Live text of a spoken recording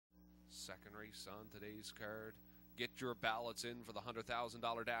second race on today's card. Get your ballots in for the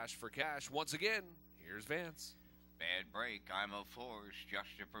 $100,000 dash for cash. Once again, here's Vance. Bad break, I'm a force,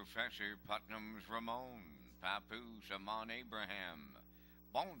 just a professor, Putnam's Ramon, Papoose, Amon Abraham,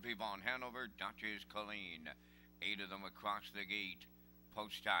 Bon Vivant, Hanover, Duchess, Colleen, 8 of them across the gate,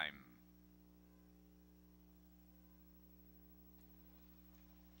 post time.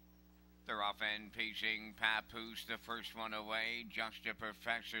 They're off and pacing, Papoose, the first one away, just a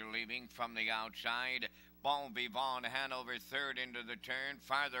professor leaving from the outside, Bon Vivant, Hanover, third into the turn,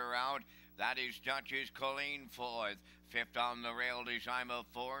 farther out, that is Duchess, Colleen, fourth. Fifth on the rail is I'm a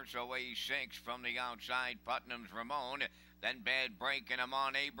force, away 6 from the outside, Putnam's Ramon. Then Bad Break and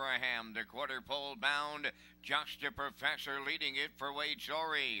Amon Abraham, the quarter pole bound. Just a Professor leading it for Wade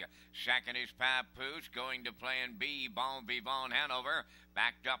Sorey. Second is Papoose, going to plan B, Bon Vivant, Hanover.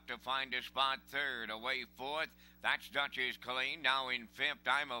 Backed up to find a spot third, away fourth. That's Duchess, Colleen, now in fifth,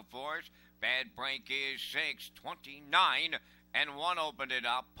 I'm a force. Bad Break is 6, 29. And 1 opened it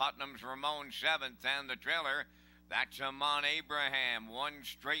up. Putnam's Ramon 7th, and the trailer, that's Amon Abraham. 1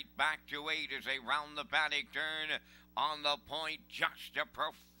 straight back to 8 as they round the paddock turn. On the point, just a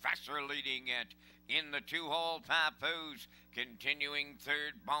Professor leading it. In the 2-hole, Papoose. Continuing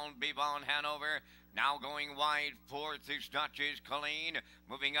third, Bon Vivant, Hanover. Now going wide, 4th is Duchess, Colleen.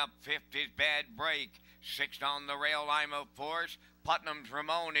 Moving up 5th is Bad Break. 6th on the rail, I'm a force. Putnam's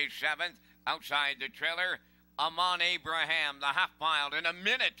Ramon is 7th. Outside the trailer, Amon Abraham, the half mile in a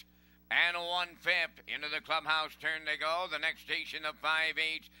minute and 1/5. Into the clubhouse turn they go. The next station, the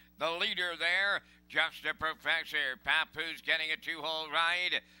 5/8. The leader there, just a Professor. Papoose getting a 2-hole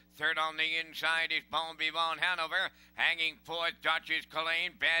ride. Third on the inside is Bon Vivant, Hanover. Hanging fourth, Duchess,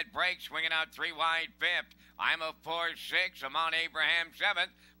 Colleen. Bad Break swinging out 3 wide 5th. I'm a 4-6. Amon Abraham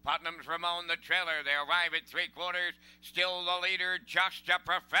 7th. Putnam's Ramon, the trailer. They arrive at 3/4. Still the leader, just a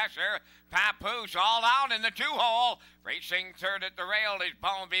Professor. Papoose all out in the 2-hole. Racing third at the rail is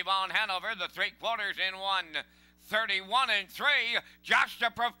Bon Vivant, Hanover. The 3/4 in 1. 31 and 3. Just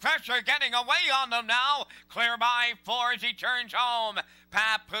a Professor getting away on them now. Clear by 4 as he turns home.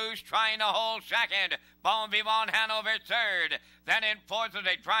 Papoose trying to hold second. Bon Vivant, Hanover third. Then in fourth as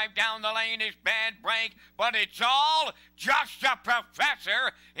they drive down the lane is Bad Break. But it's all just a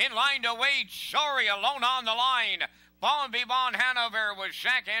Professor in line to Wade Sorey alone on the line. Bon Vivant, Hanover was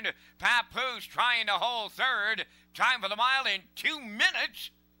second. Papoose trying to hold third. Time for the mile in 2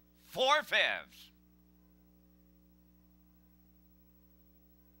 minutes, 4/5.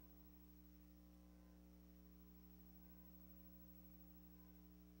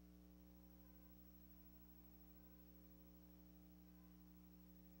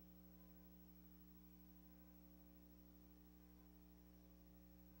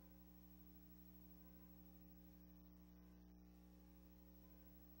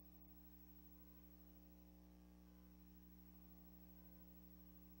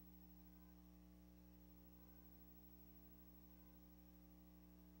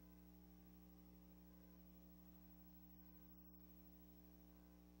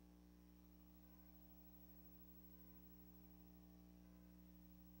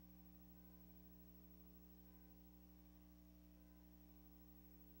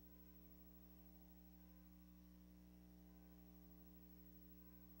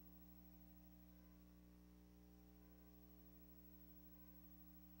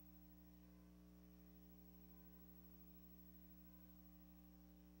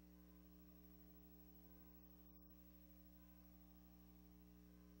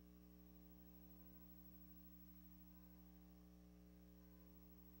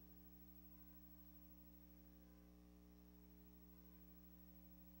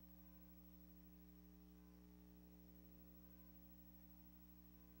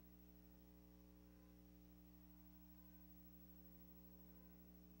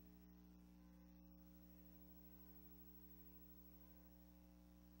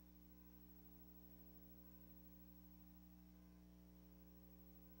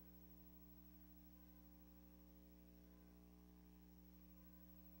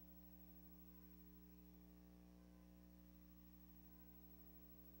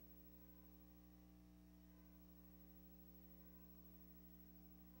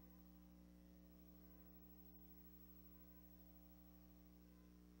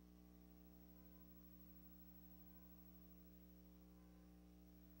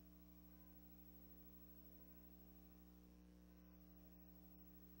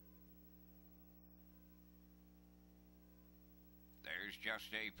 There's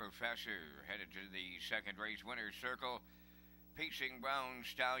just a Professor headed to the second race winner's circle. Pacing Brown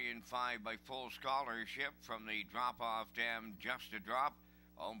Stallion 5 by full scholarship from the drop-off dam Just a Drop.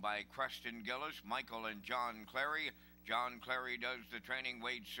 owned by Creston Gillis, Michael and John Clary. John Clary does the training.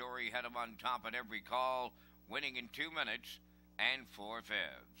 Wade Sorey had him on top at every call, winning in 2 minutes and 4/5.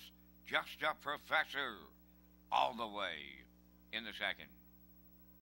 Just a Professor all the way in the second.